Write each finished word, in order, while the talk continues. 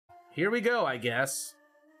Here we go, I guess.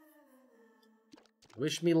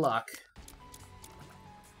 Wish me luck.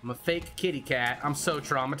 I'm a fake kitty cat. I'm so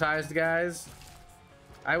traumatized, guys.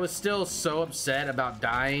 I was still so upset about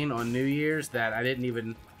dying on New Year's that I didn't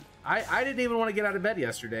even... I didn't even want to get out of bed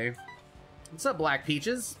yesterday. What's up, Black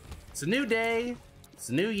Peaches? It's a new day. It's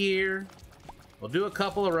a new year. We'll do a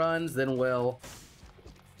couple of runs, then we'll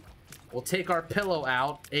take our pillow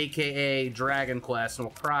out, aka Dragon Quest, and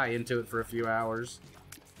we'll cry into it for a few hours.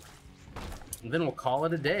 And then we'll call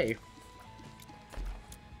it a day.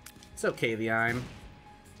 It's okay, Leon.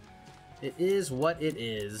 It is what it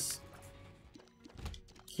is.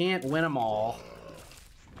 Can't win them all.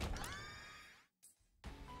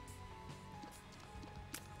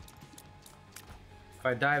 If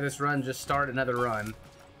I die this run, just start another run.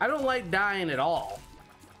 I don't like dying at all.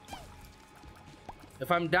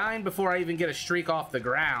 If I'm dying before I even get a streak off the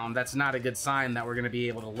ground, that's not a good sign that we're going to be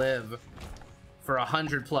able to live for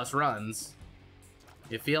 100+ runs.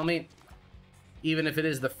 You feel me? Even if it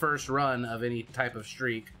is the first run of any type of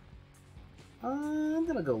streak. I'm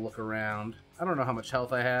going to go look around. I don't know how much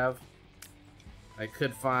health I have. I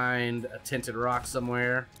could find a tinted rock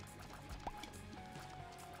somewhere.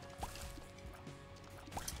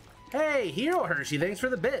 Hey, Hero Hershey, thanks for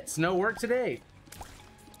the bits. No work today.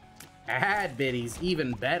 Ad biddies,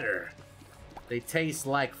 even better. They taste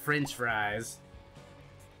like French fries.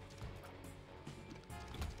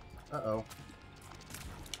 Uh-oh.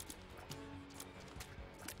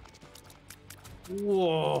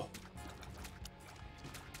 Whoa.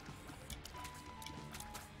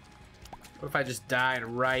 What if I just died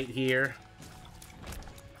right here?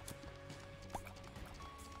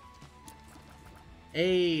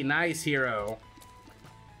 Hey, nice, Hero.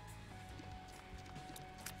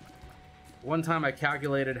 One time I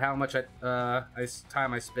calculated how much time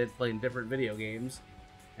I spent playing different video games,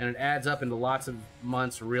 and it adds up into lots of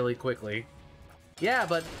months really quickly. Yeah,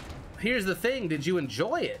 but here's the thing. Did you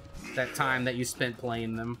enjoy it, that time that you spent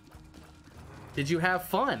playing them? Did you have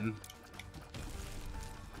fun?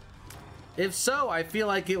 If so, I feel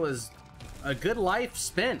like it was a good life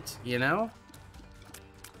spent, you know?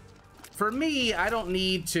 For me, I don't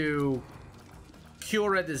need to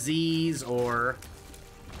cure a disease or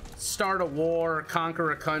start a war,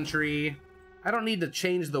 conquer a country. I don't need to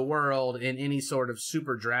change the world in any sort of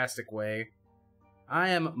super drastic way. I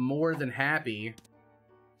am more than happy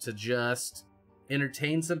to just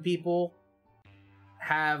entertain some people,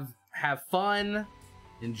 have fun,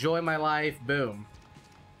 enjoy my life, boom.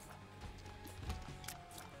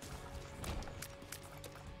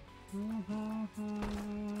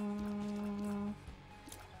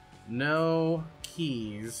 No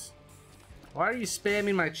keys. Why are you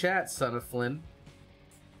spamming my chat, son of Flynn?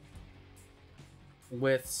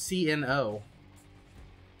 With CNO.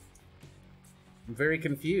 I'm very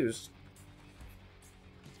confused.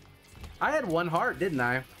 I had one heart, didn't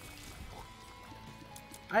I?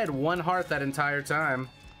 I had one heart that entire time.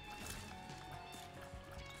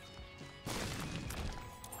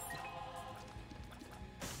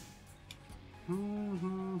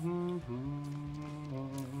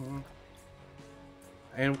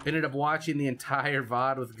 I ended up watching the entire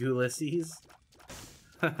VOD with Ulysses.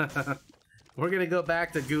 We're gonna go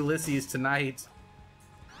back to Ulysses tonight.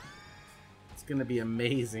 It's gonna be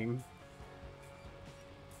amazing.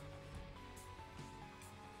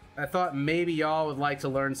 I thought maybe y'all would like to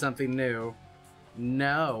learn something new.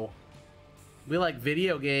 No. We like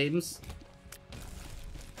video games.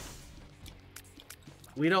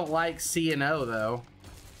 We don't like CNO, though.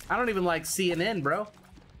 I don't even like CNN, bro.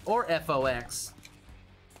 Or FOX.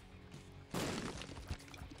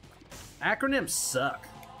 Acronyms suck.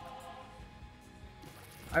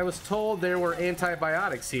 I was told there were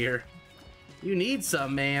antibiotics here. You need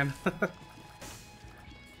some, man.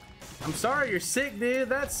 I'm sorry you're sick, dude.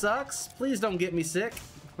 That sucks. Please don't get me sick.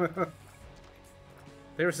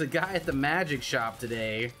 There was a guy at the magic shop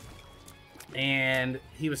today, and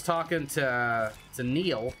he was talking to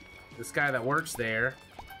Neil, this guy that works there.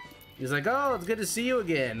 He's like, "Oh, it's good to see you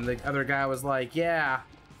again." The other guy was like, "Yeah,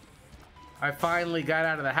 I finally got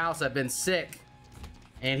out of the house. I've been sick."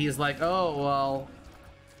 And he's like, "Oh, well,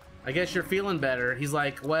 I guess you're feeling better." He's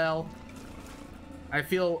like, "Well, I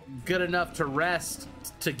feel good enough to rest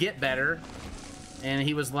to get better." And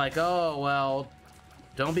he was like, "Oh, well,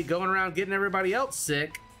 don't be going around getting everybody else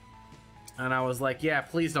sick." And I was like, "Yeah,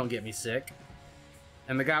 please don't get me sick."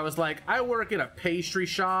 And the guy was like, "I work in a pastry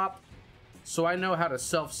shop, so I know how to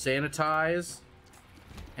self-sanitize."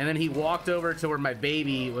 And then he walked over to where my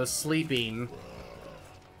baby was sleeping,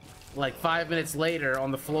 like 5 minutes later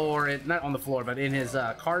on the floor, not on the floor, but in his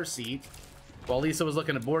car seat, while Lisa was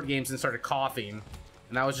looking at board games and started coughing.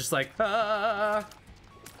 And I was just like, ah,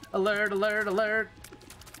 alert, alert, alert.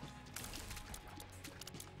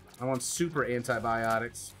 I want super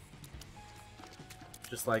antibiotics.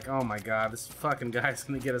 Just like, oh my god, this fucking guy's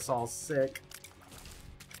gonna get us all sick.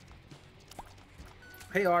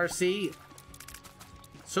 Hey, RC.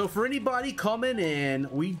 So for anybody coming in,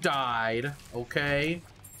 we died, okay?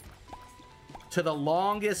 To the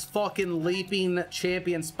longest fucking leaping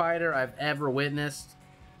champion spider I've ever witnessed.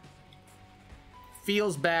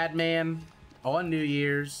 Feels bad, man. On New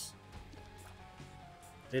Year's.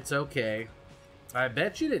 It's okay. I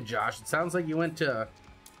bet you did, Josh. It sounds like you went to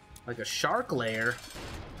like a shark lair.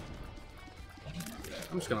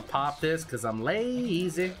 I'm just gonna pop this because I'm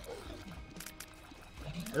lazy.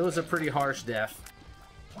 It was a pretty harsh death.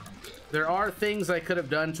 There are things I could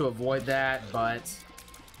have done to avoid that, but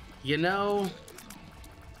you know,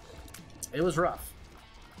 it was rough.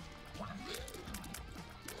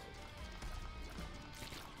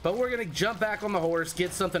 But we're gonna jump back on the horse,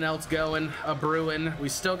 get something else going, a brewing. We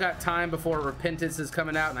still got time before Repentance is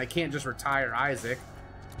coming out, and I can't just retire Isaac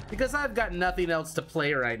because I've got nothing else to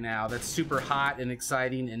play right now that's super hot and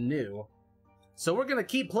exciting and new. So we're gonna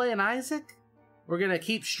keep playing Isaac. We're gonna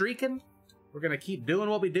keep streaking. We're gonna keep doing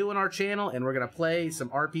what we do on our channel, and we're gonna play some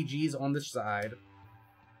RPGs on the side.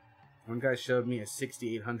 One guy showed me a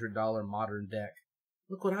 $6,800 modern deck.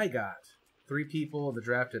 Look what I got. 3 people in the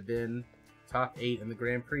draft have been top 8 in the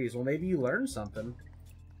Grand Prix. Well, maybe you learned something.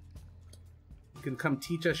 You can come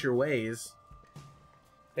teach us your ways.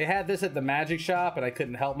 They had this at the magic shop, and I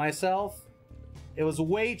couldn't help myself. It was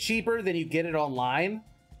way cheaper than you get it online,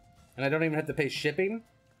 and I don't even have to pay shipping.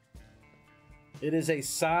 It is a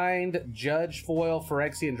signed Judge Foil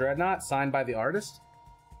Phyrexian Dreadnought, signed by the artist.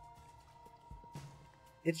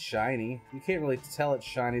 It's shiny. You can't really tell it's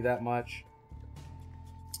shiny that much.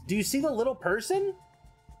 Do you see the little person?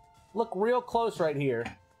 Look real close right here.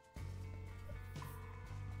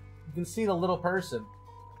 You can see the little person.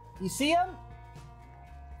 You see him?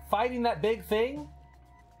 Fighting that big thing?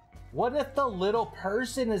 What if the little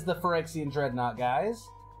person is the Phyrexian Dreadnought, guys?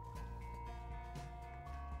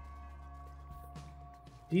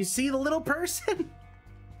 Do you see the little person?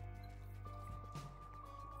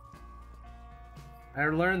 I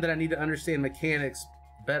learned that I need to understand mechanics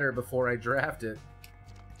better before I draft it.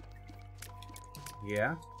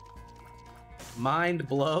 Yeah. Mind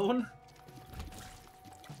blown?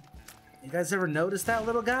 You guys ever notice that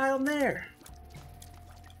little guy on there?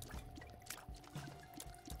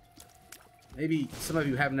 Maybe some of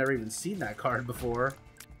you have never even seen that card before.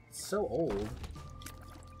 It's so old.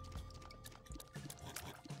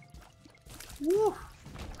 Woo!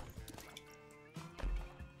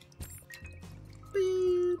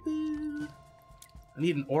 I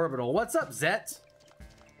need an orbital. What's up, Zet?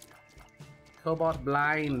 Cobalt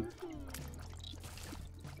blind.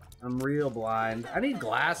 I'm real blind. I need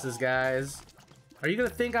glasses, guys. Are you gonna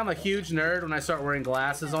think I'm a huge nerd when I start wearing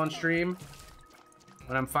glasses on stream?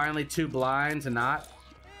 When I'm finally too blind to not?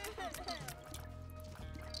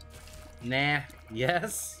 Nah.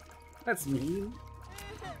 Yes? That's mean.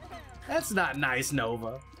 That's not nice,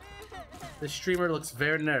 Nova. This streamer looks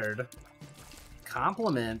very nerd.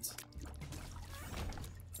 Compliment.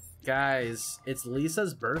 Guys, it's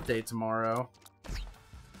Lisa's birthday tomorrow.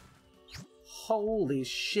 Holy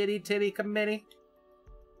shitty titty committee.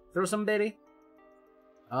 Throw some bitty.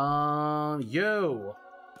 Yo.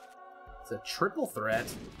 It's a triple threat.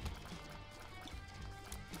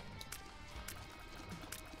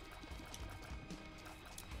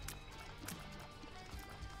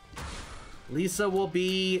 Lisa will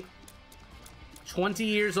be 20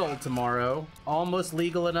 years old tomorrow. Almost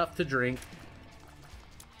legal enough to drink.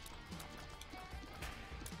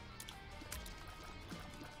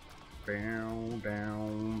 Down,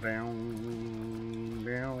 down, down,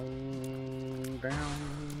 down,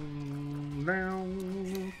 down,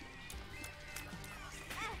 down.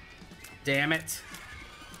 Damn it.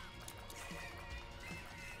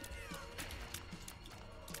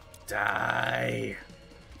 Die.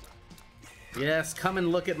 Yes, come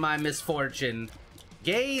and look at my misfortune.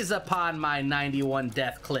 Gaze upon my 91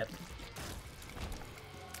 death clip.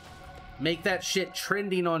 Make that shit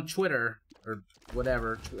trending on Twitter. Or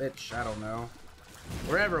whatever. Twitch, I don't know.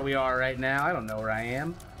 Wherever we are right now, I don't know where I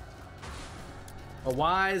am. A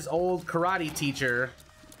wise old karate teacher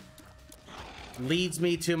leads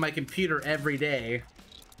me to my computer every day,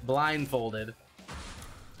 blindfolded.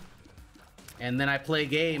 And then I play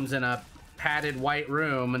games in a padded white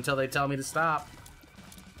room until they tell me to stop.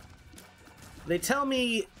 They tell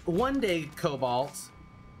me one day, Cobalt,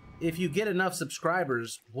 if you get enough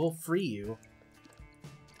subscribers, we'll free you.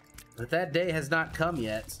 But that day has not come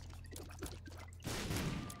yet.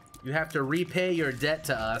 You have to repay your debt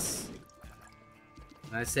to us.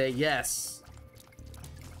 And I say, yes.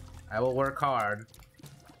 I will work hard.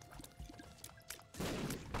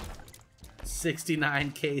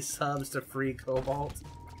 69k subs to free Cobalt.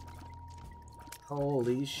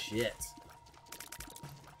 Holy shit.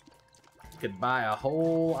 Could buy a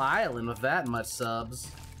whole island with that much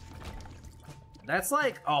subs. That's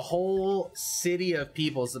like a whole city of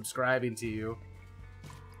people subscribing to you.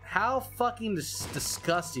 How fucking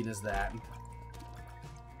disgusting is that?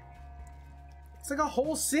 It's like a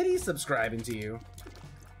whole city subscribing to you.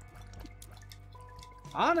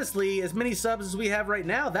 Honestly, as many subs as we have right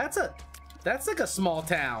now, that's like a small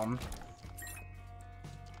town.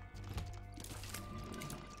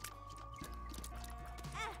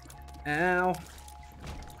 Ow.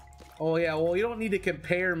 Oh yeah, well, you don't need to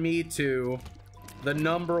compare me to the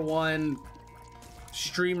 #1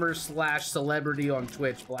 streamer slash celebrity on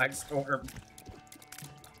Twitch, Blackstorm.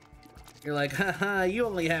 You're like, haha, you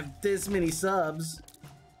only have this many subs.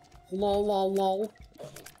 Lol, lol, lol.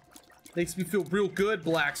 Makes me feel real good,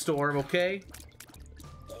 Blackstorm, okay?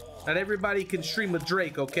 Not everybody can stream with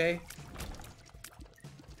Drake, okay?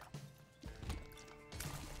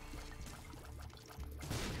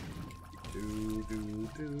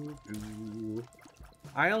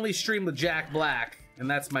 I only stream with Jack Black, and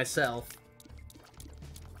that's myself.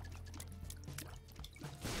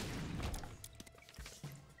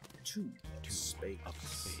 Two spades.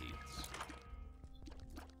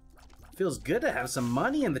 Feels good to have some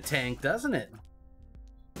money in the tank, doesn't it?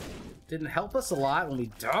 Didn't help us a lot when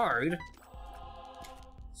we died.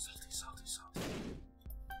 Salty, salty, salty.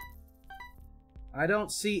 I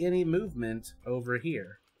don't see any movement over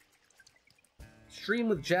here. Stream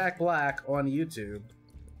with Jack Black on YouTube.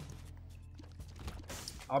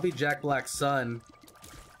 I'll be Jack Black's son.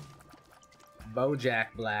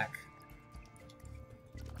 Jack Black.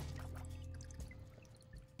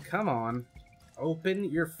 Come on. Open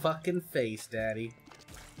your fucking face, Daddy.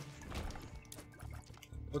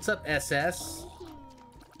 What's up, SS?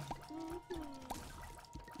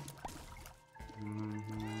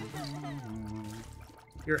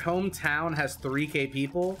 Your hometown has 3k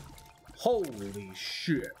people? Holy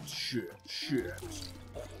shit, shit, shit.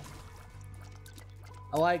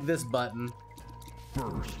 I like this button.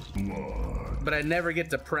 First blood. But I never get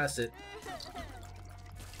to press it.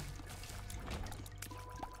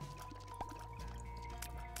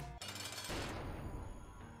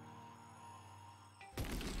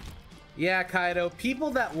 Yeah, Kaido,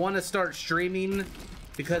 people that want to start streaming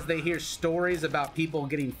because they hear stories about people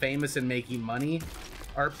getting famous and making money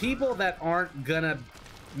are people that aren't gonna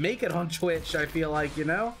make it on Twitch, I feel like, you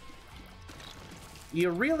know?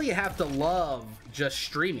 You really have to love just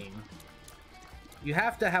streaming. You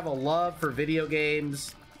have to have a love for video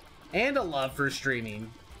games and a love for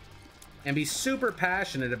streaming and be super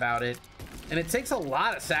passionate about it. And it takes a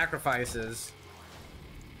lot of sacrifices.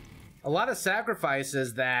 A lot of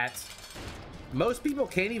sacrifices that most people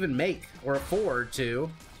can't even make or afford to.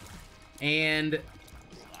 And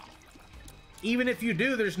even if you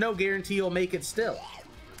do, there's no guarantee you'll make it still.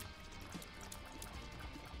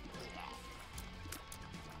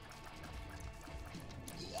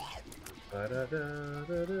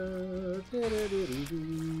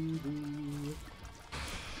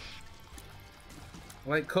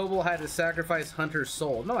 Like Cobalt had to sacrifice Hunter's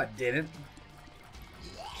soul. No, I didn't.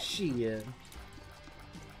 Shit.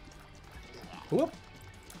 Whoop.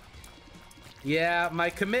 Yeah, my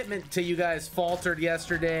commitment to you guys faltered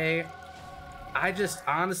yesterday. I just,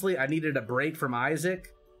 honestly, I needed a break from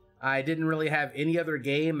Isaac. I didn't really have any other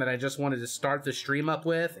game that I just wanted to start the stream up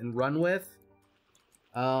with and run with.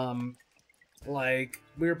 Like,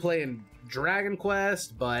 we were playing Dragon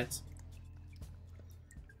Quest, but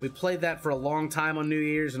we played that for a long time on New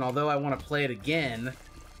Year's, and although I want to play it again,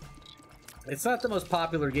 it's not the most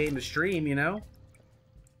popular game to stream, you know?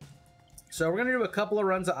 So we're going to do a couple of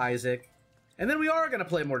runs of Isaac, and then we are going to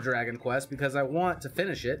play more Dragon Quest because I want to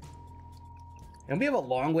finish it. And we have a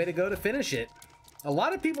long way to go to finish it. A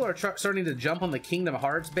lot of people are starting to jump on the Kingdom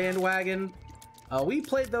Hearts bandwagon. We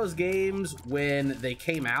played those games when they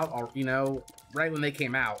came out, or, you know, right when they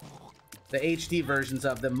came out. The HD versions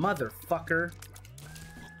of them, motherfucker.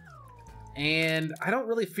 And I don't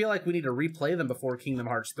really feel like we need to replay them before Kingdom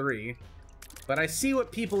Hearts 3. But I see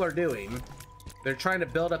what people are doing. They're trying to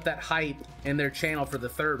build up that hype in their channel for the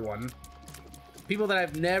third one. People that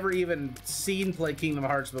I've never even seen play Kingdom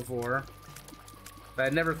Hearts before. That I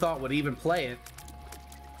never thought would even play it.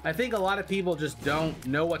 I think a lot of people just don't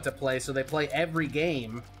know what to play, so they play every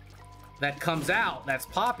game that comes out that's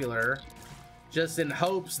popular, just in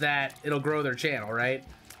hopes that it'll grow their channel, right?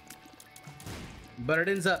 but it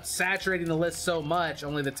ends up saturating the list so much,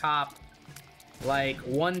 only the top, like,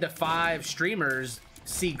 1 to 5 streamers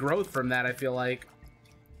see growth from that, I feel like.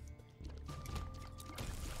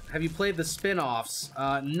 Have you played the spin-offs?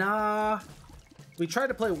 Nah. We tried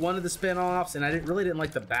to play one of the spin-offs, and I really didn't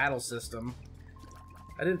like the battle system.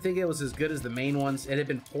 I didn't think it was as good as the main ones. It had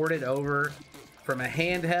been ported over from a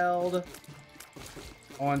handheld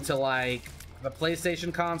onto, like, the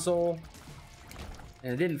PlayStation console.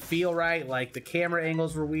 And it didn't feel right. Like, the camera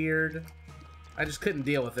angles were weird. I just couldn't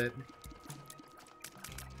deal with it.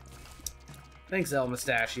 Thanks, El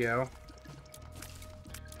Mustachio.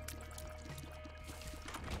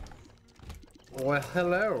 Well,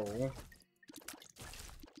 hello.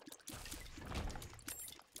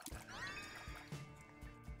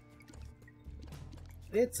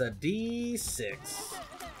 It's a D6.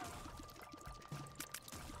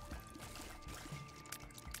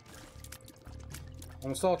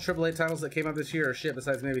 Almost all AAA titles that came out this year are shit,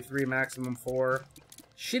 besides maybe 3, maximum 4.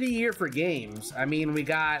 Shitty year for games. I mean, we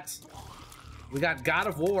got God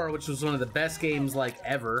of War, which was one of the best games, like,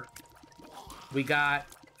 ever. We got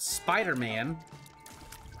Spider-Man.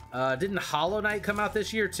 Didn't Hollow Knight come out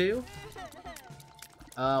this year, too?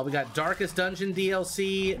 We got Darkest Dungeon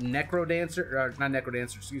DLC, Necrodancer, or not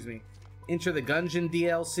Necrodancer, excuse me. Enter the Gungeon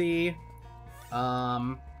DLC.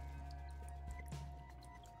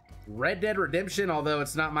 Red Dead Redemption, although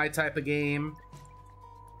it's not my type of game.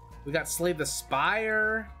 We got Slay the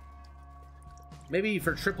Spire. Maybe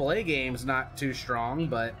for AAA games, not too strong,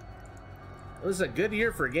 but it was a good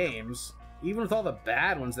year for games. Even with all the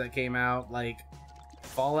bad ones that came out, like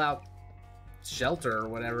Fallout Shelter or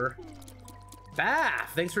whatever. Bah!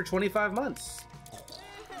 Thanks for 25 months.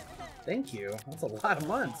 Thank you. That's a lot of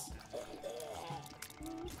months.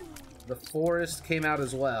 The Forest came out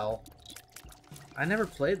as well. I never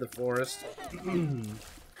played The Forest.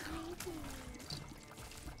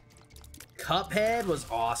 Cuphead was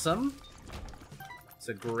awesome. It's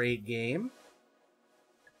a great game.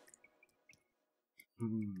 What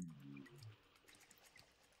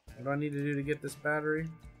do I need to do to get this battery?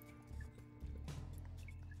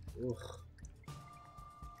 Ugh.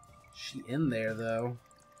 She in there, though.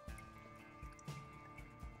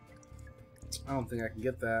 I don't think I can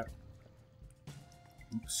get that.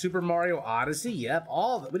 Super Mario Odyssey? Yep,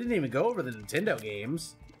 we didn't even go over the Nintendo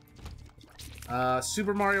games.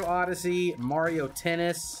 Super Mario Odyssey, Mario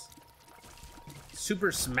Tennis.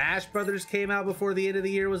 Super Smash Brothers came out before the end of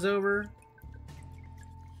the year was over.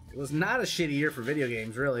 It was not a shitty year for video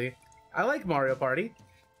games, really. I like Mario Party.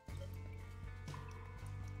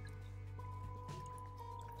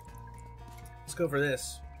 Let's go for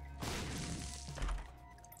this.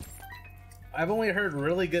 I've only heard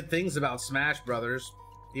really good things about Smash Brothers,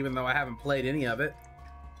 even though I haven't played any of it.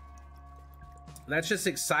 That's just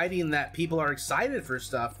exciting that people are excited for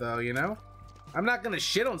stuff, though, you know? I'm not gonna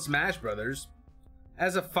shit on Smash Brothers.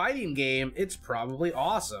 As a fighting game, it's probably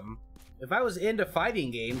awesome. If I was into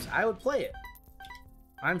fighting games, I would play it.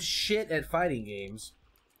 I'm shit at fighting games.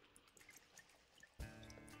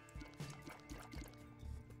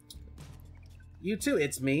 You too,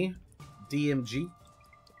 it's me, DMG.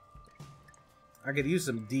 I could use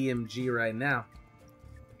some DMG right now.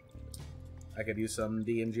 I could use some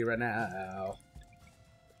DMG right now.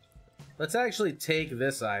 Let's actually take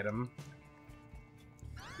this item,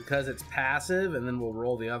 because it's passive, and then we'll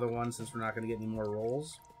roll the other one since we're not going to get any more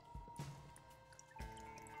rolls.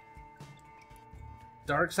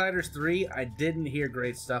 Darksiders 3, I didn't hear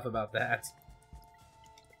great stuff about that.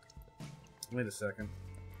 Wait a second.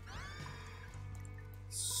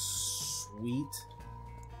 Sweet.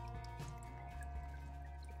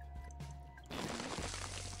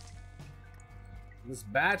 This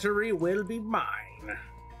battery will be mine.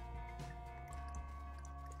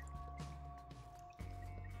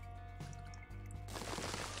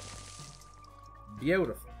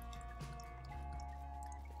 Beautiful.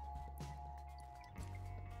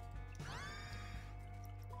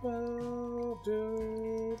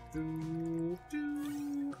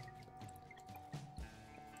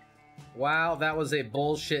 Wow, that was a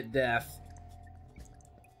bullshit death.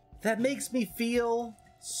 That makes me feel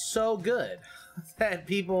so good that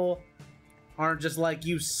people aren't just like,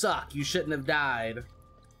 you suck, you shouldn't have died.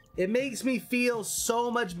 It makes me feel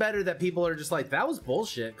so much better that people are just like, that was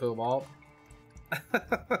bullshit, Cobalt.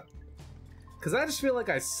 Because I just feel like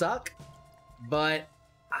I suck, but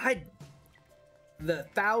the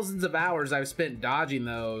thousands of hours I've spent dodging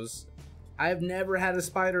those, I've never had a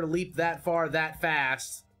spider leap that far that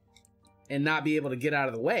fast and not be able to get out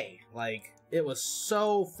of the way. Like, it was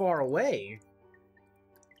so far away.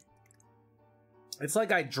 It's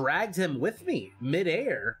like I dragged him with me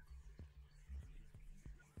midair.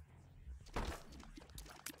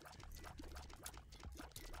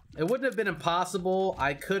 It wouldn't have been impossible.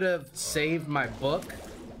 I could have saved my book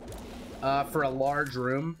for a large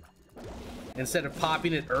room instead of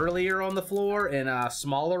popping it earlier on the floor in a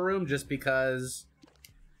smaller room just because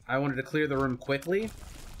I wanted to clear the room quickly.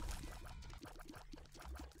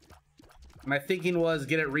 My thinking was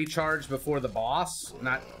get it recharged before the boss.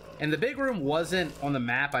 And the big room wasn't on the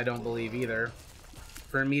map, I don't believe, either,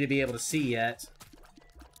 for me to be able to see yet.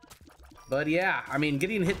 But yeah, I mean,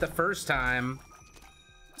 getting hit the first time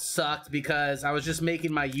sucked because I was just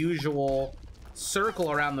making my usual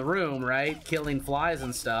circle around the room, right? Killing flies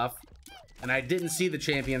and stuff. And I didn't see the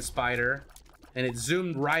champion spider. And it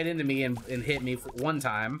zoomed right into me and hit me for one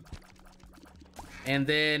time. And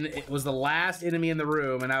then it was the last enemy in the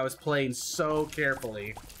room, and I was playing so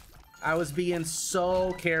carefully. I was being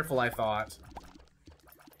so careful, I thought.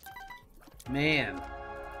 Man.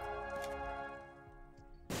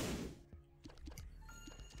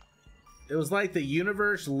 It was like the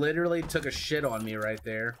universe literally took a shit on me right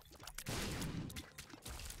there.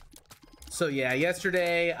 So yeah,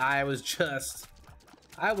 yesterday I was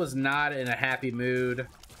not in a happy mood.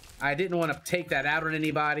 I didn't want to take that out on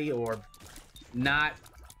anybody or not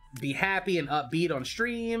be happy and upbeat on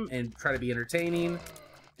stream and try to be entertaining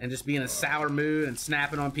and just be in a sour mood and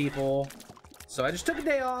snapping on people. So I just took a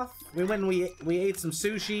day off. We went and we ate some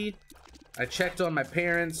sushi. I checked on my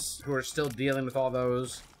parents who are still dealing with all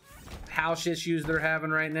those house issues they're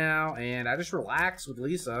having right now, and I just relaxed with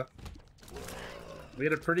Lisa. We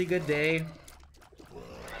had a pretty good day.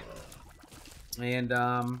 And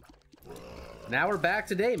now we're back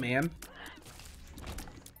today, man.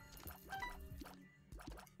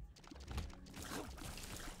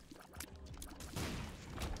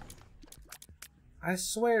 I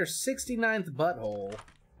swear, 69th butthole.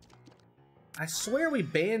 I swear we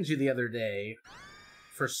banned you the other day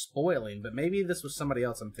for spoiling, but maybe this was somebody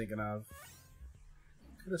else I'm thinking of.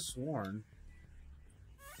 Could have sworn.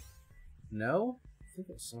 No? I think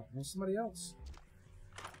it was somebody else.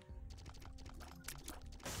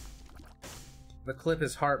 The clip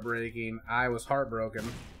is heartbreaking. I was heartbroken.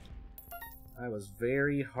 I was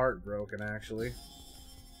very heartbroken, actually.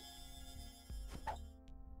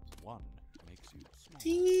 One makes you small.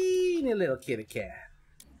 Teeny little kitty cat.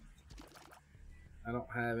 I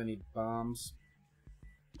don't have any bombs.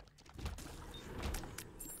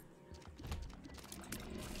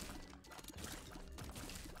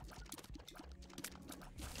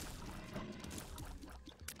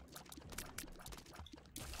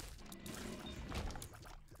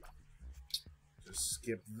 Just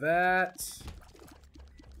skip that.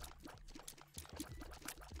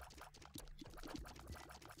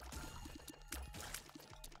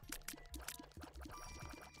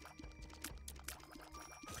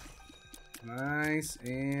 Nice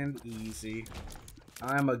and easy.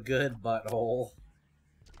 I'm a good butthole.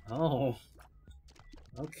 Oh.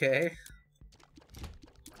 Okay.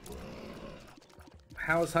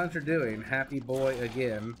 How's Hunter doing? Happy boy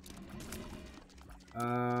again.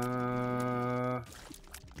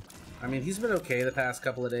 I mean, he's been okay the past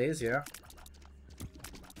couple of days, yeah.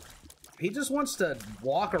 He just wants to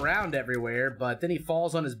walk around everywhere, but then he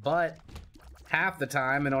falls on his butt half the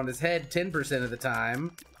time and on his head 10% of the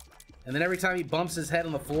time. And then every time he bumps his head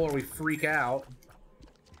on the floor, we freak out.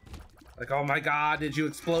 Like, oh my god, did you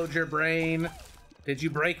explode your brain? Did you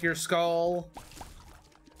break your skull?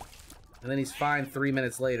 And then he's fine 3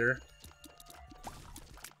 minutes later.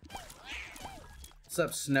 What's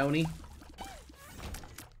up, Snony?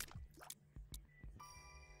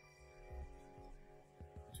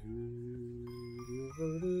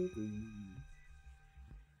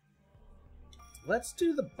 Let's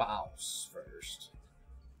do the boss first.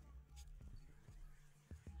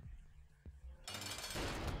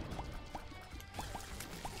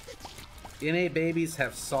 NA babies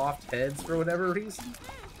have soft heads for whatever reason?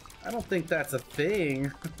 I don't think that's a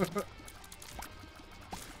thing.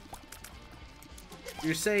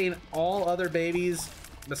 You're saying all other babies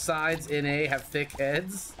besides NA have thick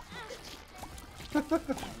heads?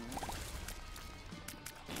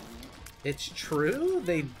 It's true?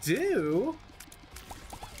 They do?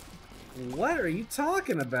 What are you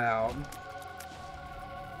talking about?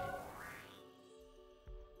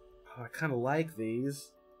 Oh, I kind of like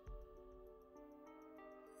these.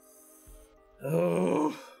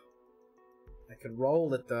 Oh, I could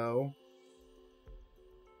roll it though.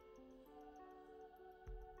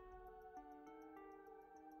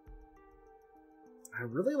 I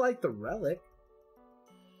really like the relic.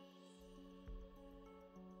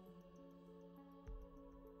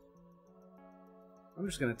 I'm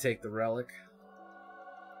just gonna take the relic.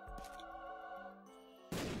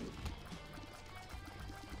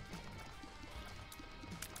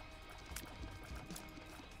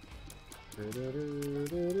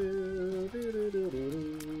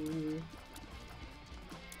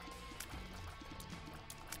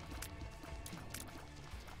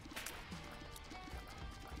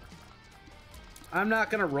 I'm not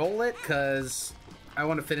gonna roll it because I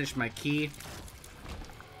want to finish my key.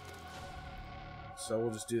 So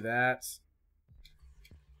we'll just do that.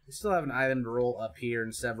 We still have an item to roll up here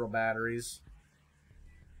and several batteries.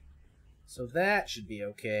 So that should be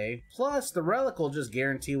okay. Plus, the relic will just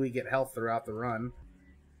guarantee we get health throughout the run.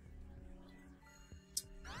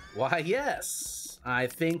 Why, yes. I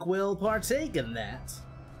think we'll partake in that.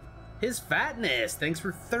 His fatness. Thanks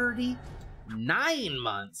for 39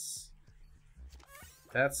 months.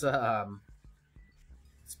 That's,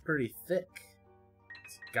 it's pretty thick.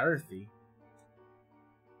 It's girthy.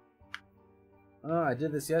 Oh, I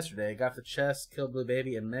did this yesterday. Got the chest, killed Blue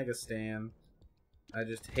Baby, and Mega Stan. I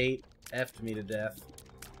just hate effed me to death.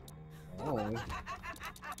 Oh.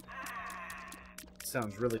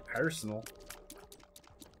 Sounds really personal.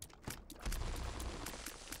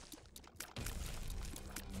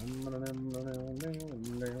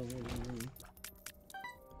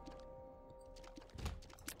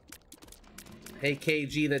 Hey,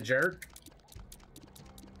 KG the jerk.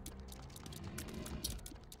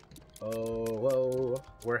 Oh, whoa.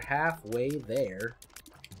 We're halfway there.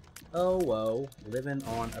 Oh, whoa. Living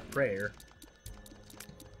on a prayer.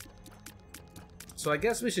 So I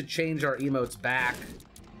guess we should change our emotes back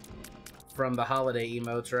from the holiday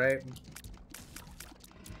emotes, right?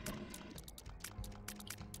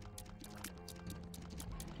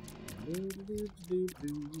 Get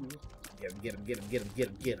him, get him, get him, get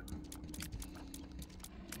him, get him.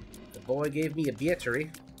 The boy gave me a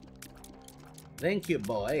battery. Thank you,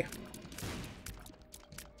 boy.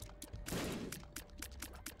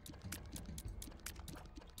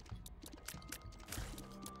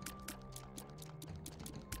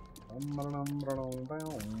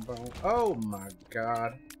 Oh my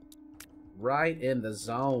god. Right in the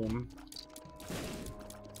zone.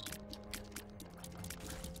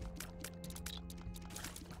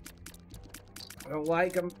 I don't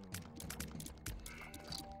like him.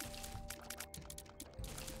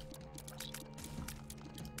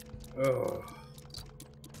 Oh.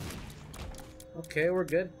 Okay, we're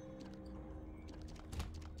good.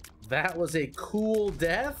 That was a cool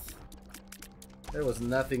death? There was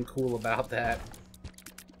nothing cool about that.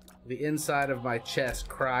 The inside of my chest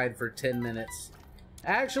cried for 10 minutes.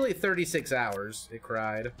 Actually, 36 hours it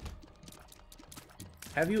cried.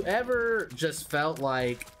 Have you ever just felt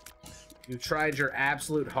like you tried your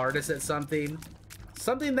absolute hardest at something?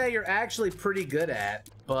 Something that you're actually pretty good at,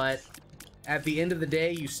 but at the end of the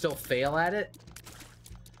day, you still fail at it?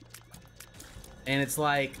 And it's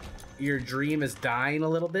like your dream is dying a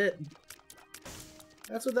little bit?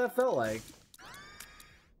 That's what that felt like.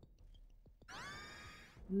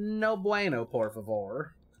 No bueno, por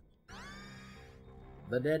favor.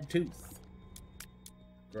 The dead tooth.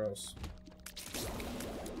 Gross.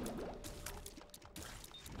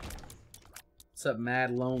 What's up,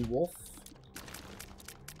 Mad Lone Wolf?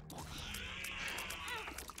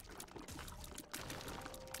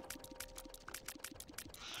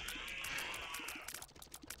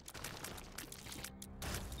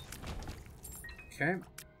 Okay.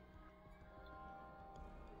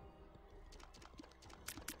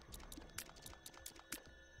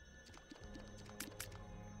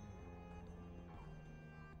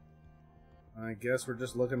 I guess we're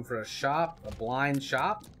just looking for a shop, a blind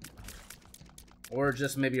shop. Or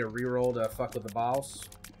just maybe a reroll to fuck with the boss.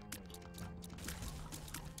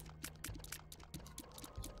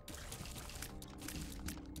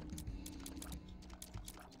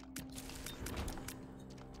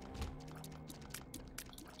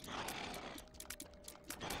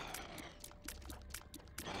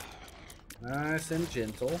 Nice and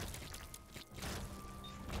gentle.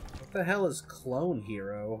 What the hell is Clone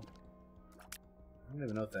Hero? I don't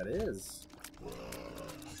even know what that is.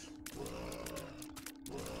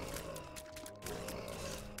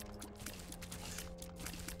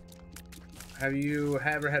 Have you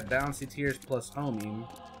ever had bouncy tears plus homing?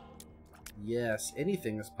 Yes,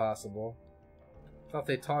 anything is possible. Thought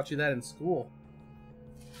they taught you that in school.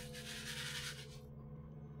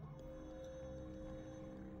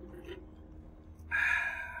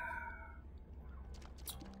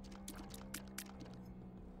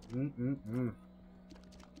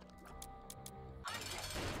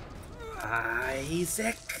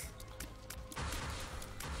 Isaac.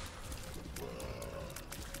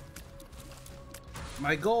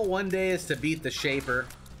 My goal one day is to beat the Shaper.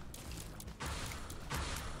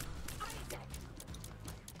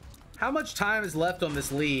 How much time is left on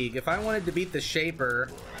this league? If I wanted to beat the Shaper,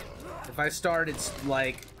 If I started,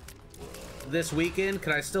 like, this weekend,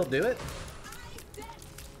 could I still do it?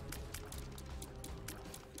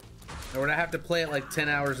 Or would I have to play it like 10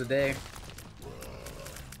 hours a day?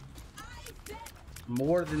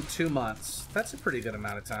 More than 2 months. That's a pretty good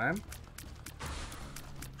amount of time.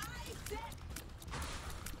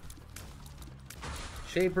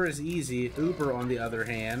 Shaper is easy. Uber, on the other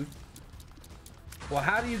hand. Well,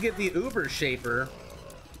 how do you get the Uber Shaper?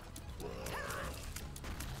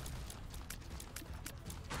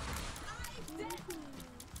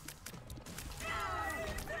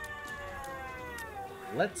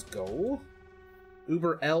 Let's go.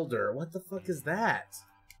 Uber Elder. What the fuck is that?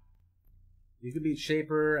 You can beat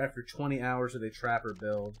Shaper after 20 hours with a Trapper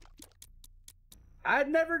build. I've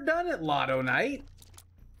never done it, Lotto Knight.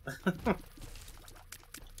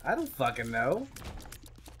 I don't fucking know.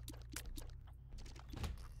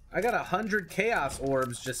 I got 100 Chaos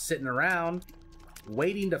Orbs just sitting around,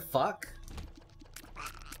 waiting to fuck.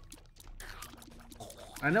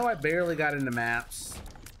 I know I barely got into maps.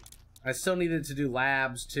 I still needed to do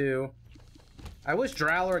labs, too. I wish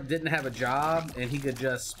Drowler didn't have a job, and he could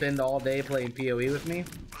just spend all day playing PoE with me.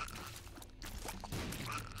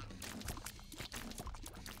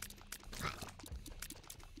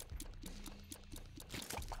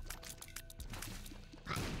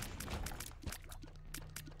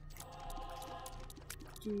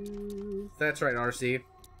 That's right, RC.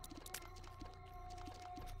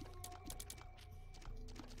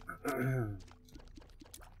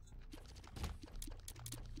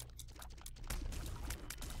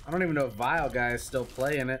 I don't even know if Vile Guy is still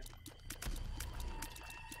playing it.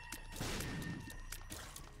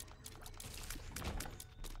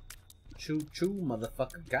 Choo choo,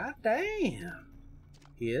 motherfucker. Goddamn.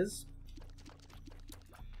 He is.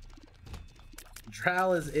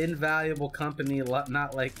 Drow is invaluable company,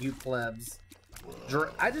 not like you plebs.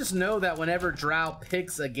 I just know that whenever Drow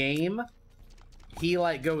picks a game, he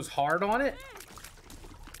like goes hard on it.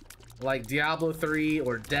 Like Diablo 3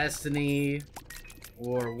 or Destiny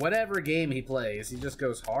or whatever game he plays, he just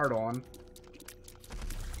goes hard on.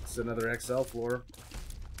 It's another XL floor.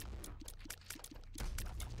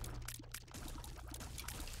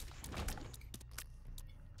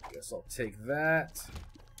 Guess I'll take that.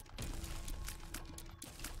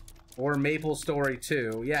 Or Maple Story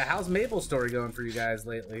 2. Yeah, how's Maple Story going for you guys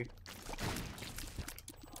lately?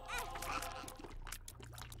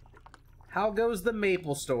 How goes the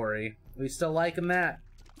Maple Story? We still liking that?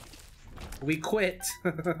 We quit.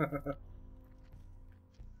 At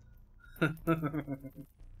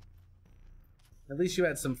least you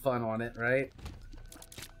had some fun on it, right?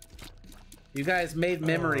 You guys made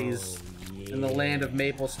memories in the land of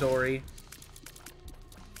Maple Story.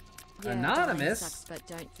 Yeah, Anonymous? Sucks, but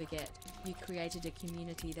don't forget, you created a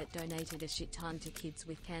community that donated a shit ton to kids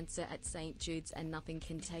with cancer at St. Jude's, and nothing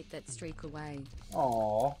can take that streak away.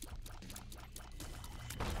 Aww.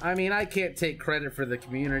 I mean, I can't take credit for the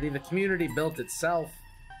community. The community built itself.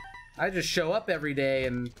 I just show up every day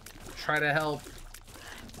and try to help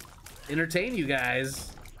entertain you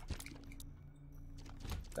guys.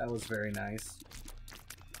 That was very nice.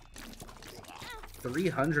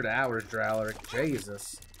 300 hours, Drowler.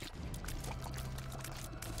 Jesus.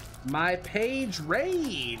 My Page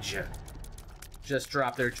Rage just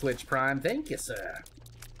dropped their Twitch Prime. Thank you, sir.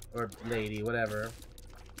 Or lady, whatever.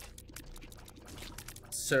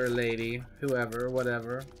 Sir, lady, whoever,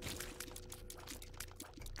 whatever.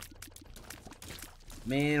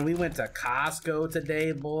 Man, we went to Costco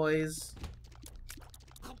today, boys.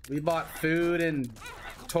 We bought food and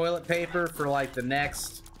toilet paper for like the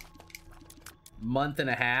next month and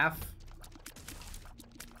a half.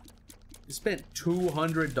 We spent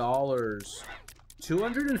 $200.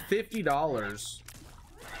 $250.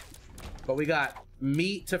 But we got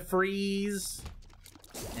meat to freeze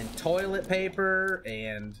and toilet paper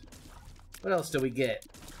and what else did we get?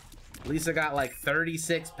 Lisa got like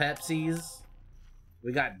 36 Pepsis.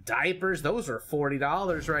 We got diapers. Those are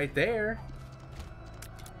 $40 right there.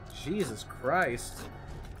 Jesus Christ.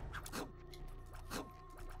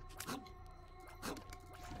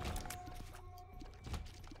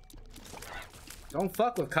 Don't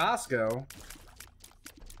fuck with Costco.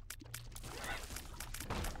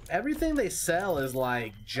 Everything they sell is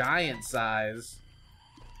like giant size.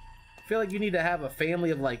 I feel like you need to have a family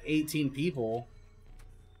of like 18 people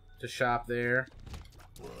to shop there.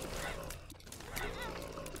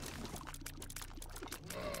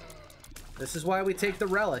 This is why we take the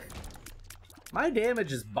relic. My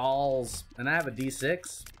damage is balls, and I have a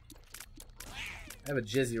D6. I have a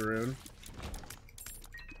Jizzy rune.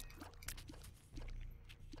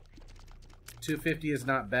 250 is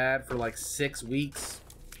not bad for like 6 weeks.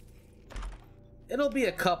 It'll be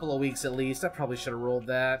a couple of weeks at least. I probably should have rolled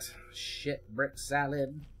that. Shit, brick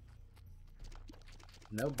salad.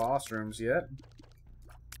 No boss rooms yet.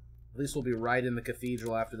 At least we'll be right in the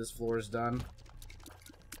cathedral after this floor is done.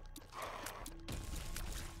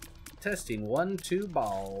 Testing 1, 2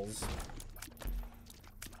 balls.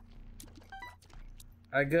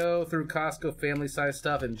 I go through Costco family size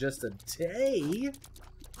stuff in just a day?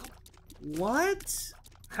 What?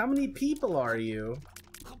 How many people are you?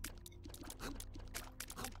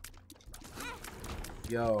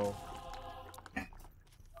 Yo. Okay.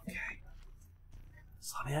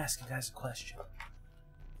 So let me ask you guys a question.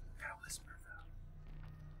 Gotta whisper though.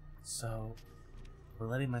 So, we're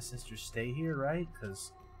letting my sister stay here, right?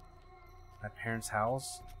 Because my parents'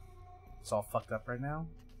 house is all fucked up right now.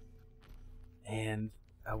 And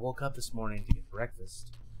I woke up this morning to get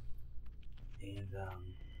breakfast. And,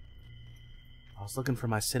 I was looking for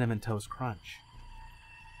my Cinnamon Toast Crunch.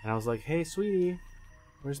 And I was like, hey, sweetie,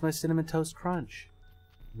 where's my Cinnamon Toast Crunch?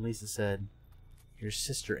 And Lisa said, your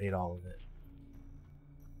sister ate all of it.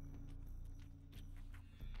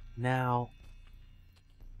 Now,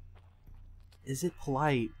 is it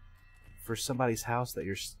polite for somebody's house that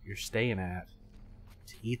you're staying at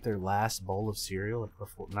to eat their last bowl of cereal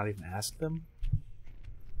before not even ask them?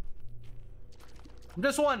 I'm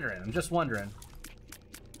just wondering. I'm just wondering.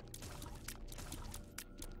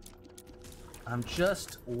 I'm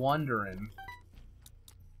just wondering.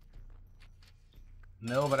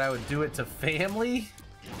 No, but I would do it to family?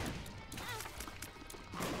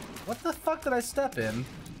 What the fuck did I step in?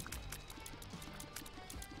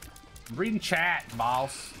 I'm reading chat,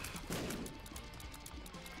 boss.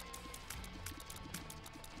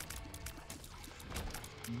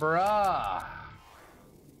 Bruh.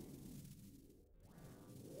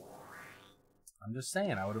 I'm just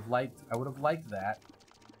saying, I would have liked that.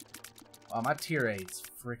 Wow, my tier 8's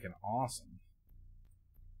freaking awesome.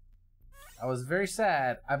 I was very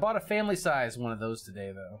sad. I bought a family size one of those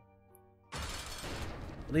today, though.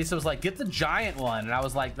 Lisa was like, get the giant one. And I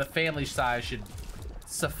was like, the family size should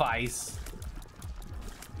suffice.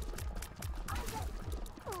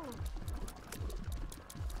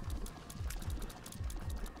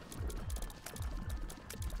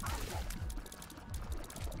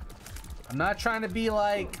 I'm not trying to be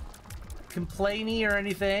like complainy or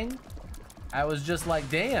anything. I was just like,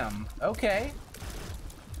 damn, okay.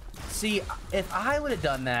 See, if I would have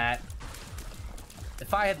done that,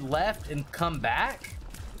 if I had left and come back,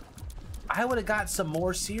 I would have got some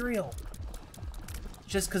more cereal.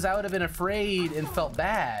 Just because I would have been afraid and felt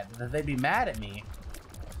bad that they'd be mad at me.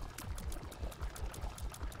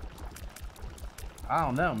 I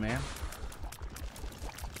don't know, man.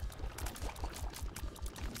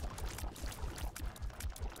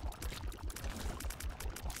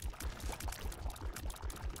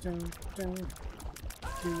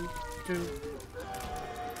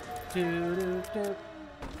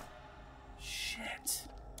 Shit.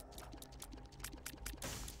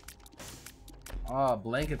 Oh,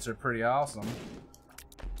 blankets are pretty awesome.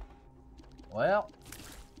 Well.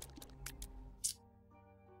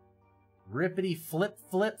 Rippity flip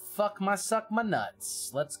flip fuck my suck my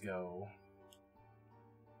nuts. Let's go.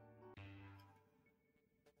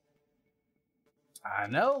 I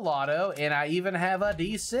know, Lotto, and I even have a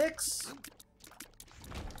D6.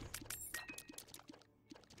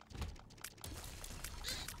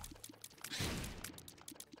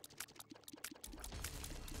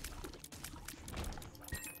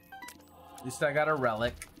 At least I got a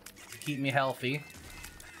relic to keep me healthy.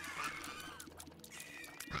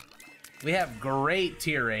 We have great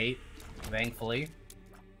tier 8, thankfully.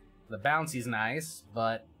 The bouncy's nice,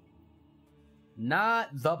 but not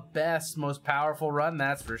the best, most powerful run,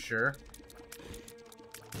 that's for sure.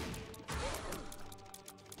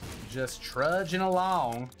 Just trudging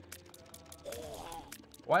along.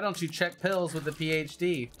 Why don't you check pills with the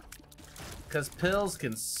PhD? Because pills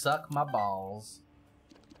can suck my balls.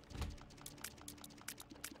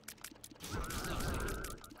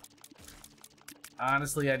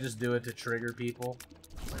 Honestly, I just do it to trigger people.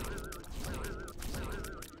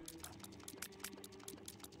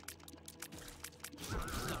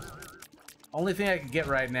 Only thing I can get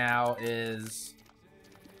right now is,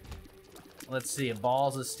 let's see,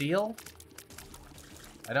 balls of steel.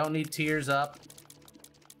 I don't need tears up.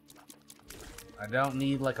 I don't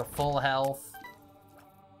need like a full health.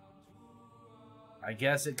 I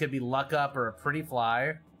guess it could be luck up or a pretty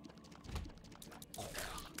fly.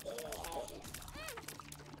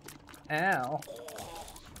 Ow.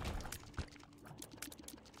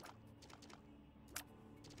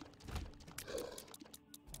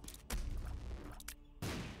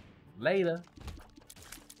 Later.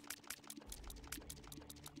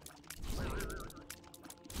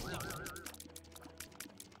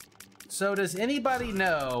 So does anybody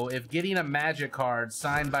know if getting a magic card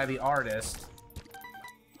signed by the artist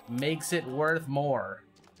makes it worth more?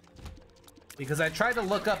 Because I tried to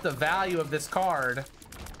look up the value of this card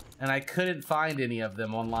and I couldn't find any of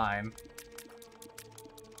them online.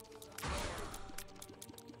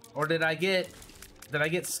 Or did I get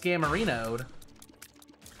scammerino'd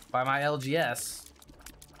by my LGS?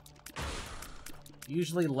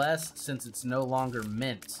 Usually less since it's no longer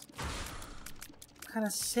mint. What kind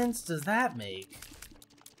of sense does that make?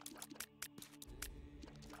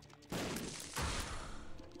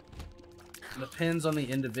 Depends on the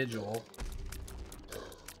individual.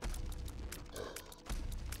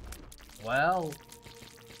 Well,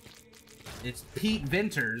 it's Pete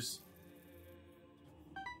Venters.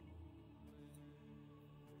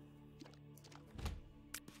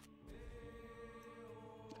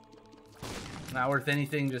 Not worth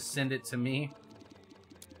anything, just send it to me.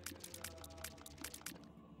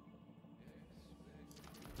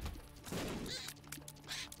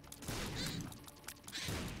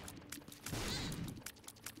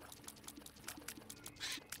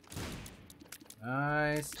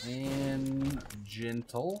 Nice and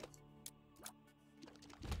gentle.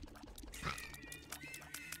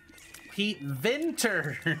 Pete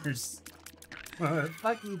Venters!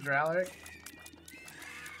 Fuck you, Drowleric.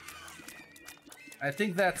 I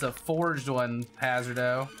think that's a forged one,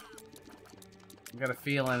 Hazardo. I got a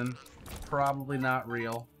feeling probably not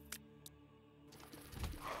real.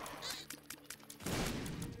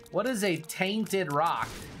 What is a tainted rock?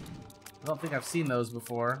 I don't think I've seen those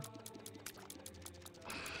before.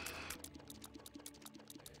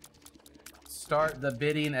 Start the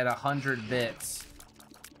bidding at 100 bits.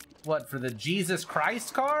 What, for the Jesus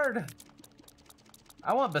Christ card?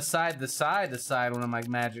 I want Beside the Side to side one of my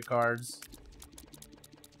magic cards.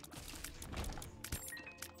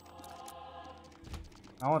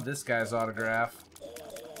 I want this guy's autograph.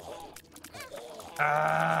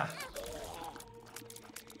 Ah!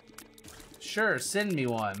 Sure, send me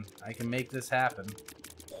one. I can make this happen.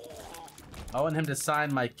 I want him to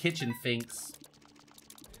sign my kitchen finks.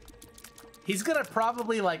 He's gonna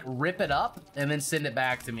probably, like, rip it up and then send it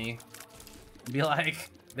back to me. And be like,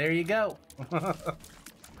 there you go.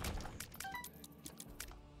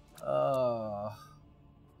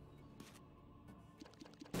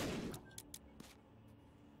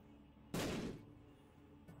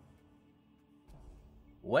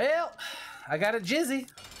 Well, I got a Jizzy.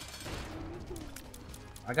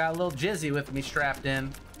 I got a little Jizzy with me strapped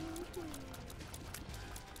in.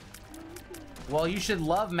 Well, you should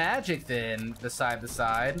love Magic then, Beside the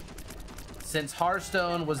Side. Since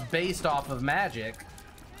Hearthstone was based off of Magic.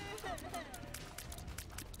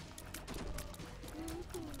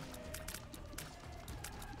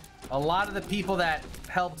 A lot of the people that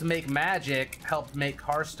helped make Magic helped make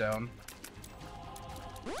Hearthstone.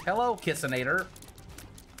 Hello, Kissinator.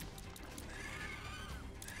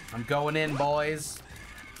 I'm going in, boys.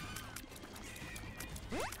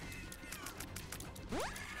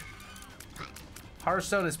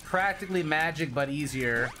 Hearthstone is practically Magic, but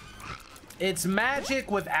easier. It's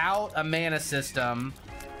Magic without a mana system,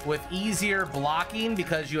 with easier blocking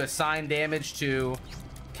because you assign damage to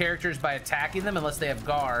characters by attacking them unless they have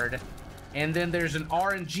guard. And then there's an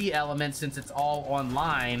RNG element since it's all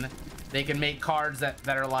online. They can make cards that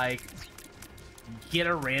are like, get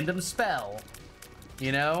a random spell.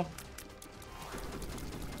 You know?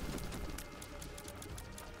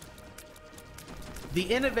 The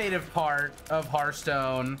innovative part of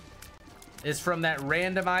Hearthstone is from that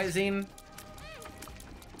randomizing,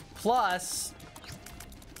 plus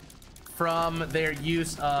from their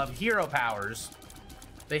use of hero powers.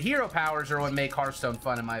 The hero powers are what make Hearthstone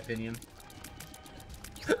fun, in my opinion.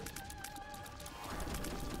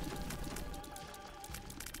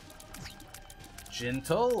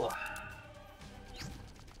 Gentle.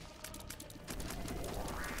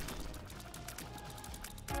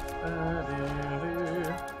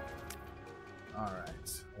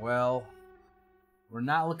 Alright, well, we're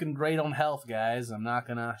not looking great on health, guys. I'm not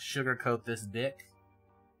gonna sugarcoat this dick.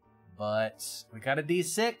 But we got a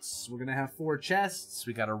D6, we're gonna have 4 chests,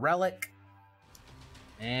 we got a relic,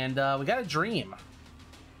 and we got a dream.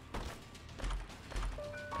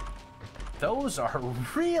 Those are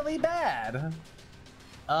really bad.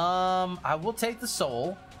 I will take the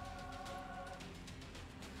soul.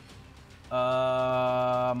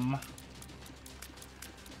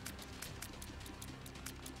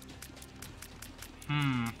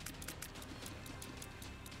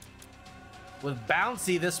 With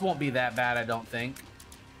bouncy, this won't be that bad, I don't think.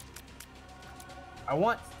 I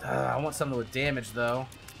want something with damage, though.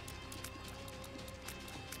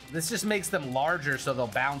 This just makes them larger so they'll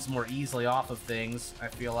bounce more easily off of things, I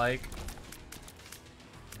feel like.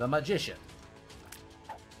 The Magician.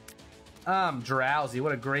 I'm drowsy.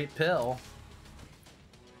 What a great pill.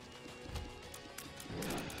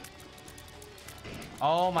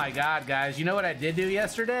 Oh my god, guys. You know what I did do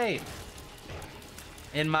yesterday?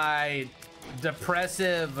 In my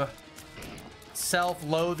depressive,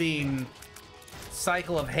 self-loathing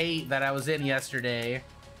cycle of hate that I was in yesterday,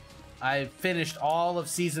 I finished all of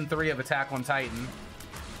Season 3 of Attack on Titan.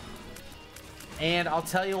 And I'll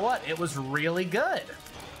tell you what, it was really good.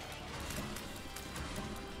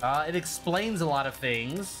 It explains a lot of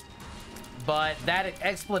things, but that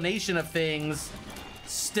explanation of things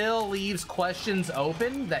still leaves questions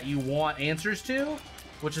open that you want answers to,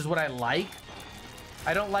 which is what I like.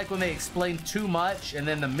 I don't like when they explain too much and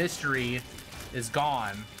then the mystery is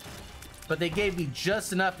gone. But they gave me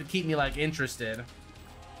just enough to keep me, like, interested.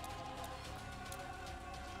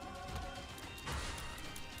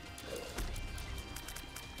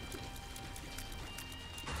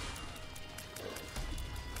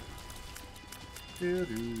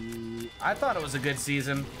 I thought it was a good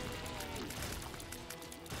season.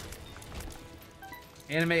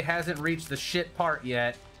 Anime hasn't reached the shit part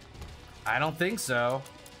yet. I don't think so.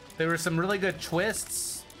 There were some really good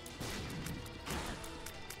twists.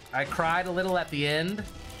 I cried a little at the end.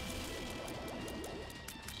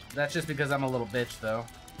 That's just because I'm a little bitch, though.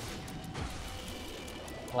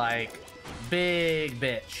 Like, big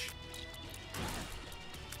bitch.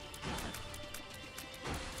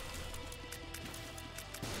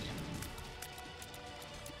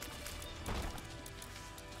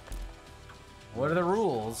 What are the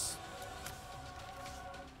rules?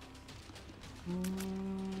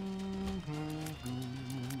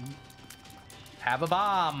 Have a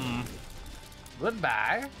bomb.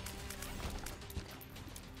 Goodbye.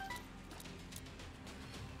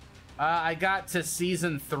 I got to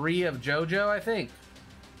season 3 of JoJo, I think,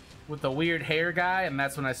 with the weird hair guy, and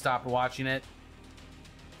that's when I stopped watching it.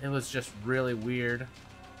 It was just really weird.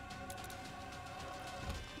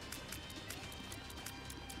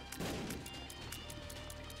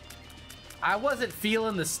 I wasn't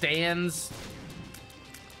feeling the stands.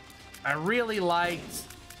 I really liked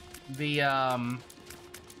the,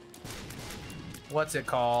 what's it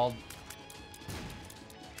called?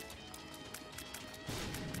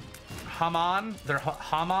 Hamon? They're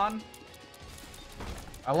Hamon?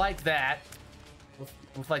 I like that.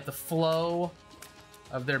 With like the flow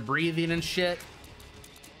of their breathing and shit.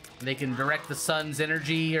 They can direct the sun's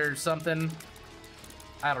energy or something.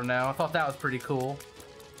 I don't know. I thought that was pretty cool.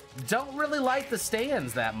 Don't really like the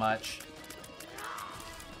stands that much.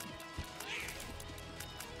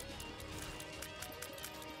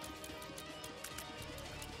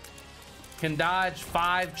 Can dodge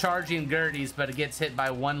 5 charging Gerties, but it gets hit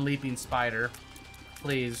by 1 leaping spider.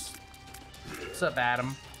 Please. What's up,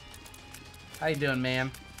 Adam? How you doing,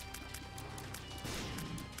 man?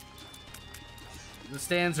 The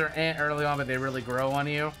stands are early on, but they really grow on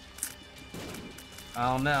you.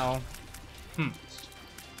 I don't know.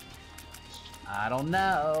 I don't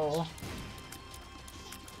know.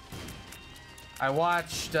 I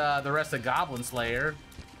watched the rest of Goblin Slayer.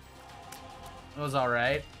 It was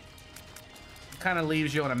alright. Kind of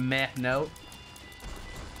leaves you on a meh note.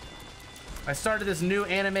 I started this new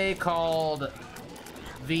anime called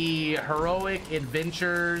The Heroic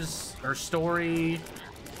Adventures or Story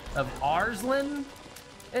of Arslan.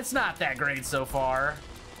 It's not that great so far,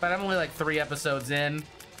 but I'm only like 3 episodes in.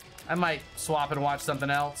 I might swap and watch something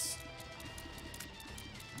else.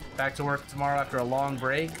 Back to work tomorrow after a long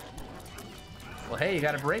break. Well, hey, you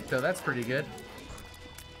got a break though. That's pretty good.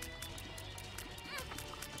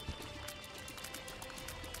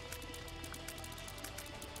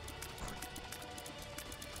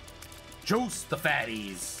 Juice the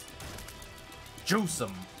fatties. Juice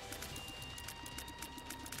them.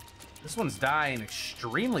 This one's dying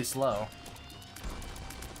extremely slow.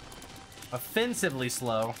 Offensively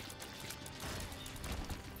slow.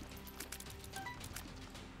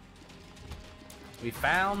 We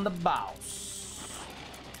found the boss.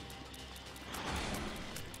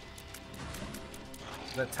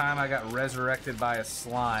 The time I got resurrected by a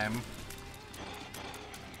slime.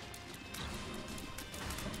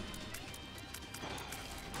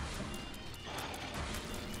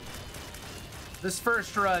 This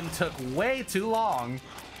first run took way too long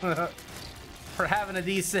for having a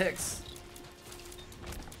D6.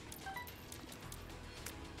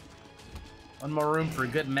 One more room for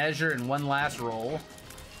good measure and one last roll.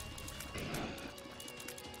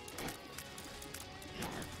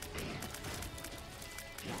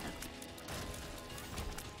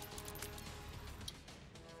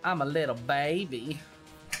 I'm a little baby.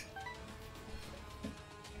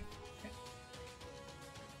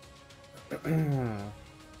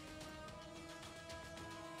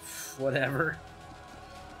 Whatever.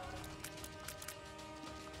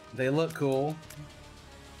 They look cool.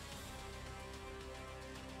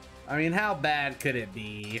 I mean, how bad could it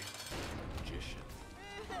be? Magician.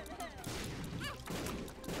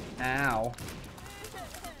 Ow.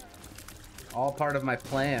 All part of my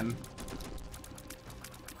plan.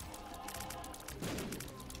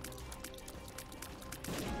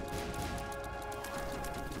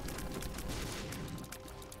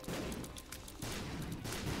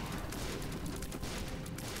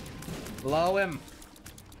 Blow him.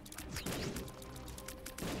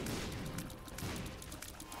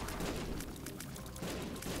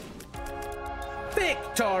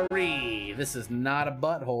 Victory! This is not a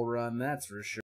butthole run, that's for sure.